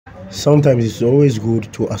Sometimes it's always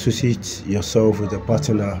good to associate yourself with a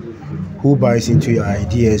partner who buys into your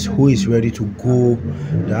ideas, who is ready to go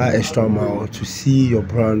that extra mile to see your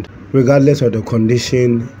brand, regardless of the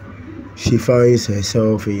condition she finds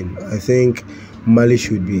herself in. I think Maali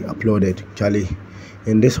should be applauded, Charlie.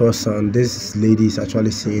 In this hot sun, this lady is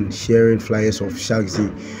actually seen sharing flyers of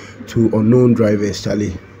SHAXI to unknown drivers,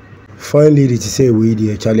 Charlie. Fine lady to say we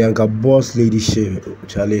dear, Charlie, and got boss lady share,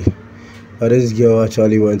 Charlie. But this girl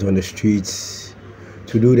actually went on the streets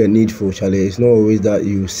to do the needful, Charlie. It's not always that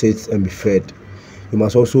you sit and be fed. You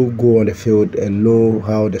must also go on the field and know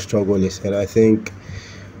how the struggle is. And I think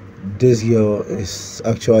this girl is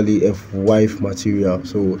actually a wife material.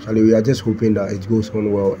 So, Charlie, we are just hoping that it goes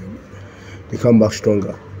on well and they come back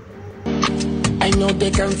stronger. I know they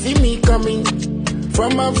can see me coming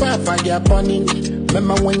from afar, fire burning.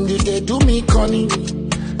 Remember when they do me cunning?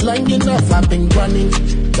 Long enough I've been running.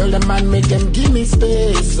 Tell the man make them give me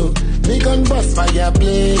space, so we gon' bust fire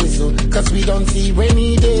blaze, so cause we don't see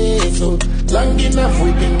rainy days, so long enough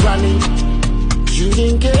we've been running,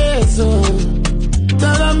 shooting case, so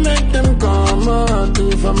tell them make them come out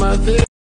to for my face.